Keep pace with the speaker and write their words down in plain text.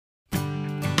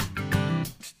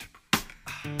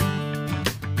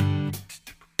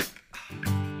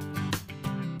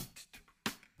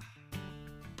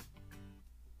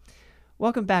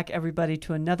Welcome back, everybody,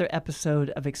 to another episode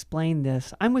of Explain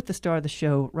This. I'm with the star of the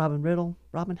show, Robin Riddle.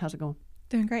 Robin, how's it going?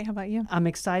 Doing great. How about you? I'm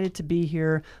excited to be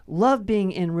here. Love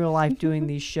being in real life doing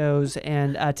these shows.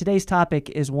 And today's topic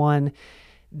is one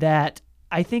that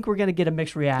I think we're going to get a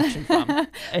mixed reaction from.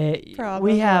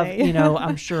 Probably. We have,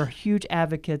 I'm sure, huge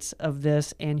advocates of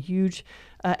this and huge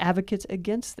advocates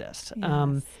against this.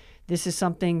 Yes. This is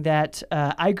something that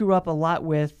I grew up a lot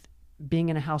with, being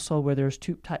in a household where there's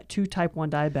two type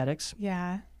 1 diabetics.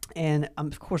 Yeah. And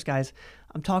of course, guys,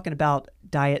 I'm talking about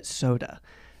diet soda.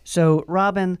 So,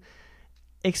 Robin,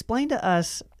 explain to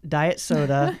us diet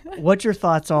soda, what your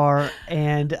thoughts are,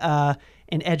 and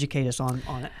educate us on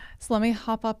it. So let me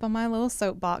hop up on my little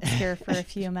soapbox here for a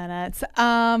few minutes.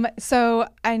 So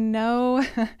I know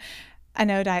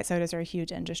diet sodas are a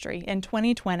huge industry. In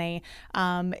 2020,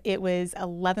 it was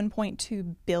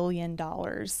 $11.2 billion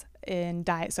in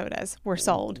diet sodas were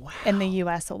sold in the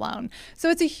U.S. alone.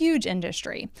 So it's a huge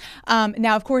industry.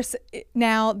 Now, of course,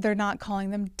 now they're not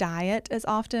calling them diet as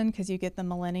often because you get the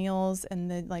millennials and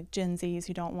the Gen Zs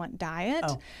who don't want diet.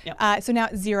 Oh, yep. So now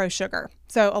it's zero sugar.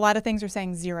 So a lot of things are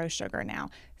saying zero sugar now.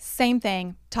 Same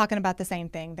thing, talking about the same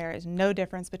thing. There is no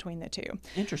difference between the two.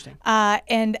 Interesting.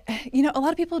 And, a lot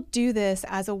of people do this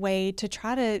as a way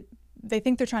to they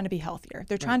think they're trying to be healthier.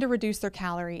 They're trying to reduce their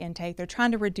calorie intake. They're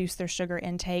trying to reduce their sugar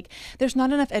intake. There's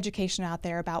not enough education out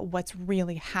there about what's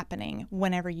really happening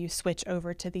whenever you switch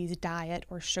over to these diet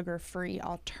or sugar-free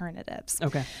alternatives.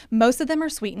 Okay. Most of them are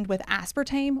sweetened with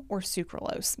aspartame or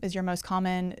sucralose is your most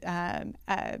common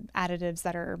additives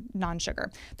that are non-sugar.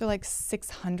 They're like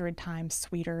 600 times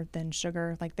sweeter than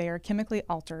sugar. Like they are chemically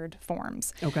altered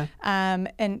forms. Okay.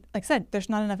 And like I said, there's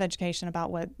not enough education about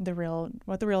what the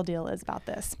real deal is about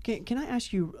this. Can I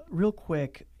ask you real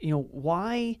quick,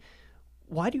 why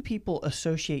do people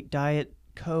associate Diet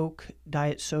Coke,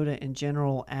 diet soda in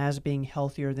general as being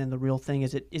healthier than the real thing?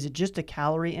 Is it just a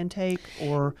calorie intake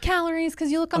or calories?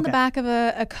 Because you look on the back of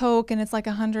a Coke and it's like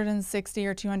 160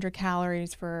 or 200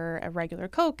 calories for a regular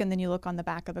Coke, and then you look on the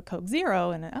back of a Coke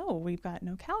Zero and we've got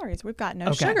no calories, we've got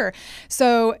no sugar.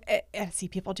 So I see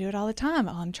people do it all the time.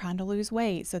 I'm trying to lose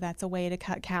weight, so that's a way to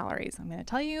cut calories. I'm going to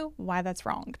tell you why that's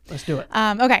wrong. Let's do it.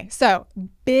 Okay, so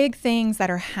big things that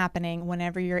are happening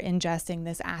whenever you're ingesting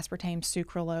this aspartame,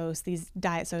 sucralose, these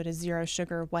diet sodas, zero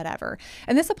sugar, whatever.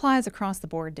 And this applies across the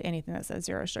board to anything that says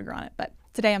zero sugar on it. But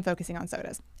today I'm focusing on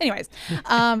sodas. Anyways,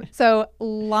 so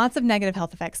lots of negative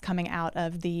health effects coming out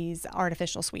of these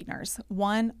artificial sweeteners.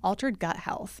 One, altered gut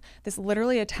health. This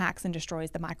literally attacks and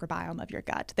destroys the microbiome of your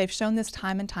gut. They've shown this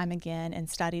time and time again in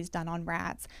studies done on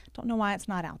rats. Don't know why it's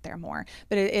not out there more,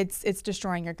 but it's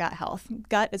destroying your gut health.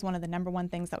 Gut is one of the number one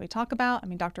things that we talk about. I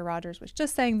mean, Dr. Rogers was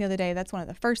just saying the other day, that's one of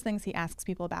the first things he asks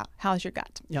people about. How's your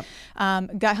gut? Yep.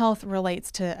 Gut health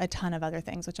relates to a ton of other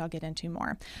things, which I'll get into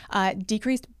more.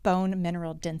 Decreased bone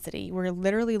mineral density. We're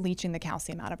literally leaching the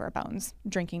calcium out of our bones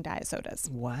drinking diet sodas.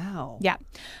 Wow. Yeah.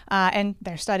 And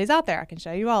there's studies out there. I can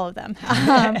show you all of them.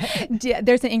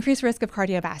 There's an increased risk of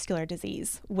cardiovascular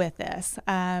disease with this.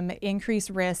 Increased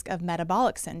risk of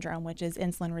metabolic syndrome, which is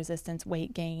insulin resistance,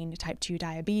 weight gain, type 2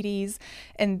 diabetes.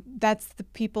 And that's the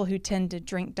people who tend to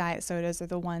drink diet sodas are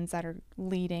the ones that are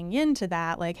leading into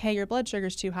that. Like, hey, your blood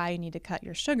sugar's too high. You need to cut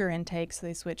your sugar intake. So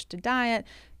they switch to diet,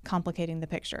 complicating the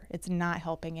picture. It's not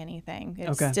helping anything.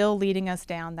 It's still leading us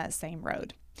down that same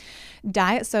road.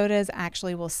 Diet sodas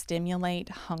actually will stimulate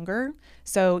hunger.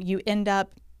 So you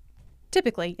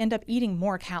typically end up eating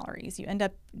more calories. You end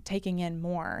up taking in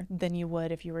more than you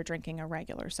would if you were drinking a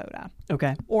regular soda.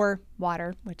 Okay. Or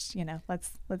water, which,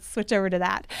 let's switch over to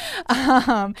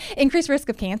that. Increased risk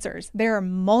of cancers. There are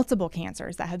multiple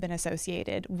cancers that have been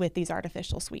associated with these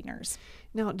artificial sweeteners.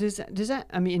 Now, does that,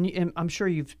 I mean, and I'm sure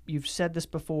you've said this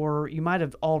before, you might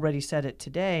have already said it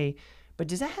today, but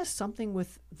does that have something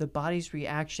with the body's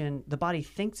reaction? The body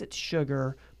thinks it's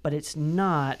sugar, but it's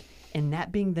not. And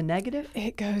that being the negative?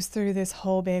 It goes through this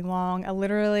whole big long,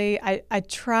 I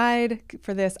tried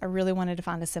for this. I really wanted to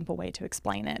find a simple way to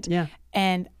explain it. Yeah.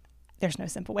 And there's no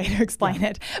simple way to explain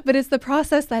it, but it's the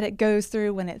process that it goes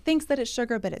through when it thinks that it's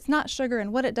sugar, but it's not sugar,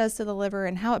 and what it does to the liver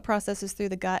and how it processes through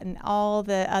the gut and all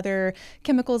the other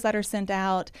chemicals that are sent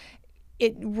out.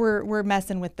 We're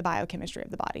messing with the biochemistry of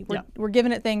the body. We're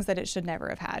giving it things that it should never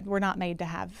have had. We're not made to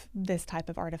have this type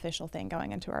of artificial thing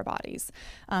going into our bodies.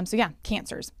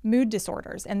 Cancers, mood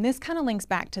disorders. And this kind of links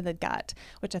back to the gut,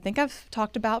 which I think I've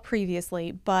talked about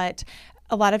previously, but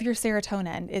a lot of your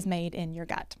serotonin is made in your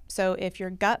gut. So if your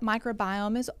gut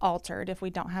microbiome is altered, if we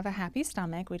don't have a happy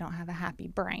stomach, we don't have a happy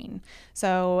brain.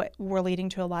 So we're leading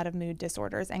to a lot of mood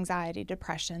disorders, anxiety,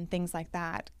 depression, things like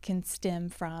that can stem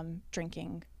from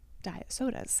drinking diet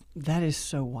sodas. That is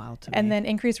so wild to me. And then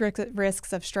increased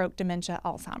risks of stroke, dementia,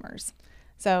 Alzheimer's.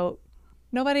 So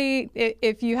nobody,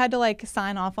 if you had to like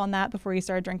sign off on that before you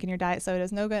started drinking your diet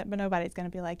sodas, nobody's going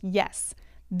to be like, yes,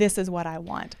 this is what I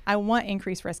want. I want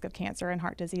increased risk of cancer and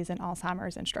heart disease and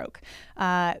Alzheimer's and stroke.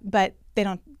 But they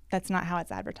don't, that's not how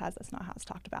it's advertised. That's not how it's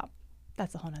talked about.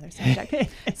 That's a whole nother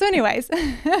subject. So anyways,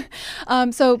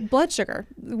 so blood sugar.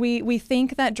 We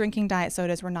think that drinking diet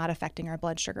sodas were not affecting our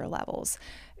blood sugar levels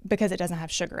because it doesn't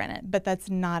have sugar in it, but that's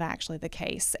not actually the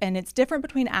case. And it's different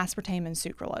between aspartame and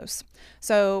sucralose.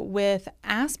 So with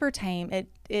aspartame,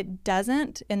 it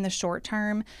doesn't, in the short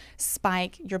term,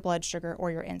 spike your blood sugar or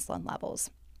your insulin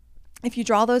levels. If you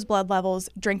draw those blood levels,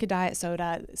 drink a diet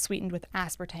soda sweetened with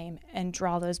aspartame, and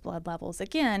draw those blood levels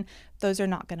again, those are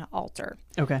not going to alter.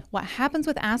 Okay. What happens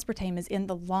with aspartame is in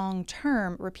the long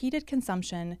term, repeated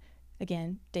consumption,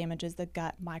 again, damages the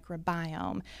gut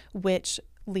microbiome, which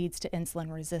leads to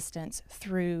insulin resistance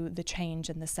through the change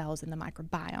in the cells in the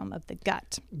microbiome of the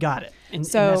gut. Got it. And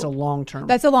So that's a long-term.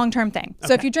 That's a long-term thing.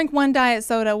 So if Okay. you drink one diet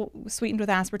soda sweetened with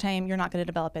aspartame, you're not going to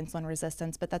develop insulin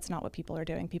resistance, but that's not what people are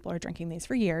doing. People are drinking these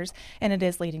for years, and it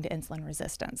is leading to insulin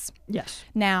resistance. Yes.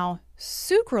 Now,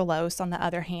 sucralose, on the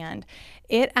other hand,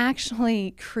 it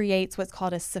actually creates what's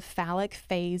called a cephalic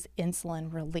phase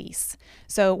insulin release.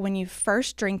 So when you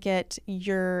first drink it,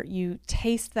 you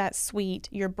taste that sweet,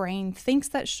 your brain thinks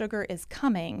that sugar is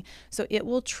coming, so it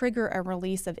will trigger a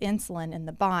release of insulin in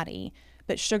the body,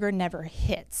 but sugar never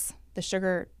hits. The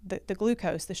sugar, the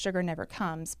glucose, the sugar never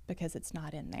comes because it's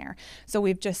not in there. So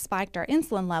we've just spiked our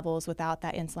insulin levels without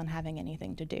that insulin having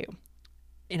anything to do.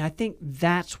 And I think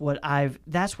that's what I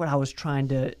was trying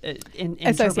to interpret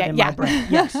Associate, in yeah. my brain.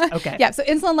 Yes. Okay. Yeah, so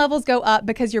insulin levels go up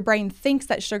because your brain thinks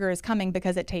that sugar is coming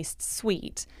because it tastes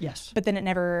sweet. Yes. But then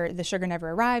the sugar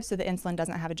never arrives, so the insulin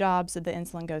doesn't have a job, so the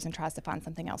insulin goes and tries to find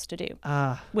something else to do,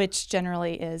 which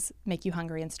generally is make you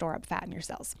hungry and store up fat in your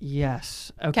cells.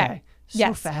 Yes. Okay. So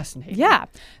Yes. fascinating. Yeah.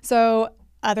 So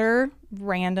other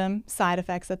random side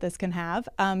effects that this can have,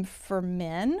 for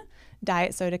men,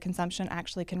 diet soda consumption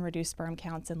actually can reduce sperm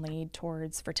counts and lead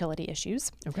towards fertility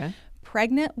issues. Okay.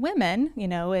 Pregnant women,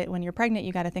 when you're pregnant,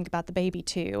 you got to think about the baby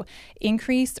too.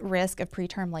 Increased risk of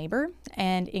preterm labor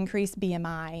and increased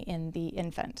BMI in the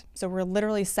infant. So we're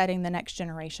literally setting the next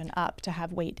generation up to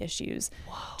have weight issues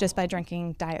just by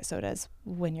drinking diet sodas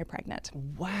when you're pregnant.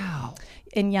 Wow.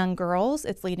 In young girls,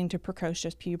 it's leading to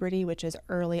precocious puberty, which is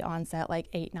early onset, like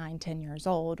 8, 9, 10 years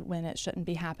old, when it shouldn't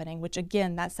be happening, which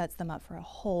again, that sets them up for a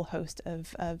whole host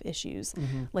of issues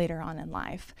later on in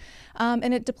life.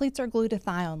 And it depletes our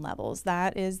glutathione levels.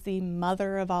 That is the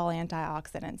mother of all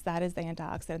antioxidants. That is the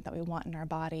antioxidant that we want in our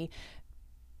body.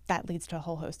 That leads to a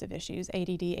whole host of issues.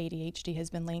 ADD, ADHD has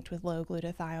been linked with low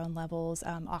glutathione levels,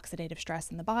 oxidative stress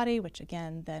in the body, which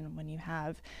again, then when you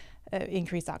have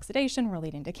increased oxidation, we're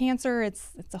leading to cancer.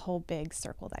 It's a whole big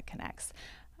circle that connects.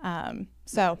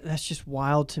 So that's just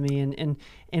wild to me.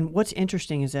 And what's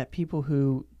interesting is that people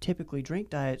who typically drink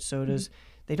diet sodas,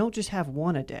 they don't just have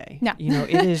one a day. No.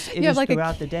 It is you have like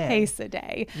throughout a the day. case a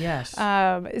day. Yes.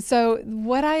 So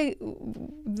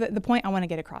the point I want to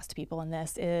get across to people in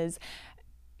this is,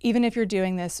 even if you're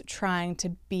doing this trying to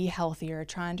be healthier,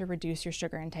 trying to reduce your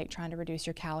sugar intake, trying to reduce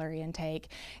your calorie intake,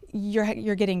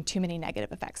 you're getting too many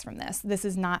negative effects from this. This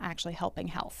is not actually helping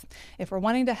health. If we're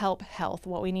wanting to help health,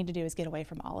 what we need to do is get away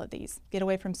from all of these, get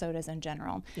away from sodas in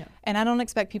general. Yeah. And I don't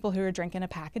expect people who are drinking a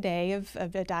pack a day of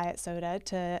a diet soda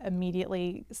to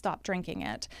immediately stop drinking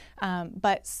it.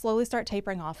 But slowly start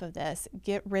tapering off of this,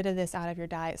 get rid of this out of your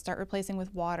diet, start replacing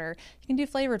with water. You can do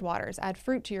flavored waters, add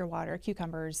fruit to your water,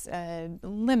 cucumbers,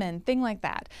 lemon, thing like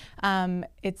that.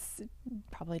 It's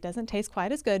probably doesn't taste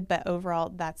quite as good, but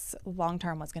overall that's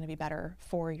long-term what's going to be better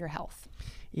for your health.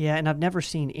 Yeah, and I've never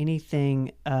seen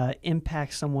anything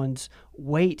impact someone's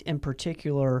weight in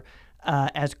particular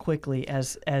as quickly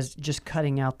as just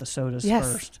cutting out the sodas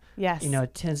first. Yes.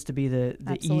 It tends to be the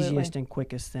easiest and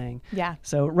quickest thing. Yeah.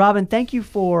 So, Robin, thank you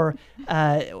for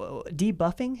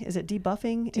debuffing. Is it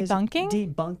debuffing?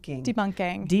 Debunking?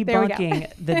 Debunking. There we go.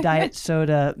 Debunking the diet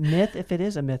soda myth, if it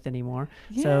is a myth anymore.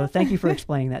 Yeah. So thank you for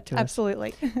explaining that to us.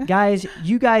 Absolutely. Guys,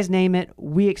 you guys name it,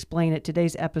 we explain it.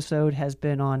 Today's episode has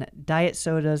been on diet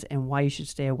sodas and why you should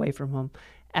stay away from them.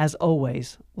 As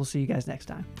always, we'll see you guys next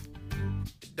time.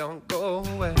 Don't go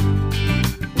away.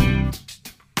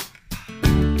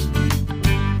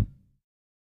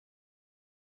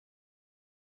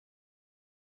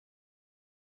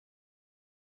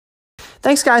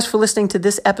 Thanks, guys, for listening to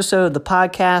this episode of the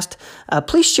podcast.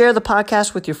 Please share the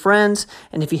podcast with your friends.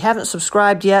 And if you haven't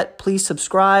subscribed yet, please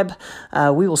subscribe.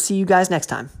 We will see you guys next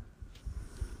time.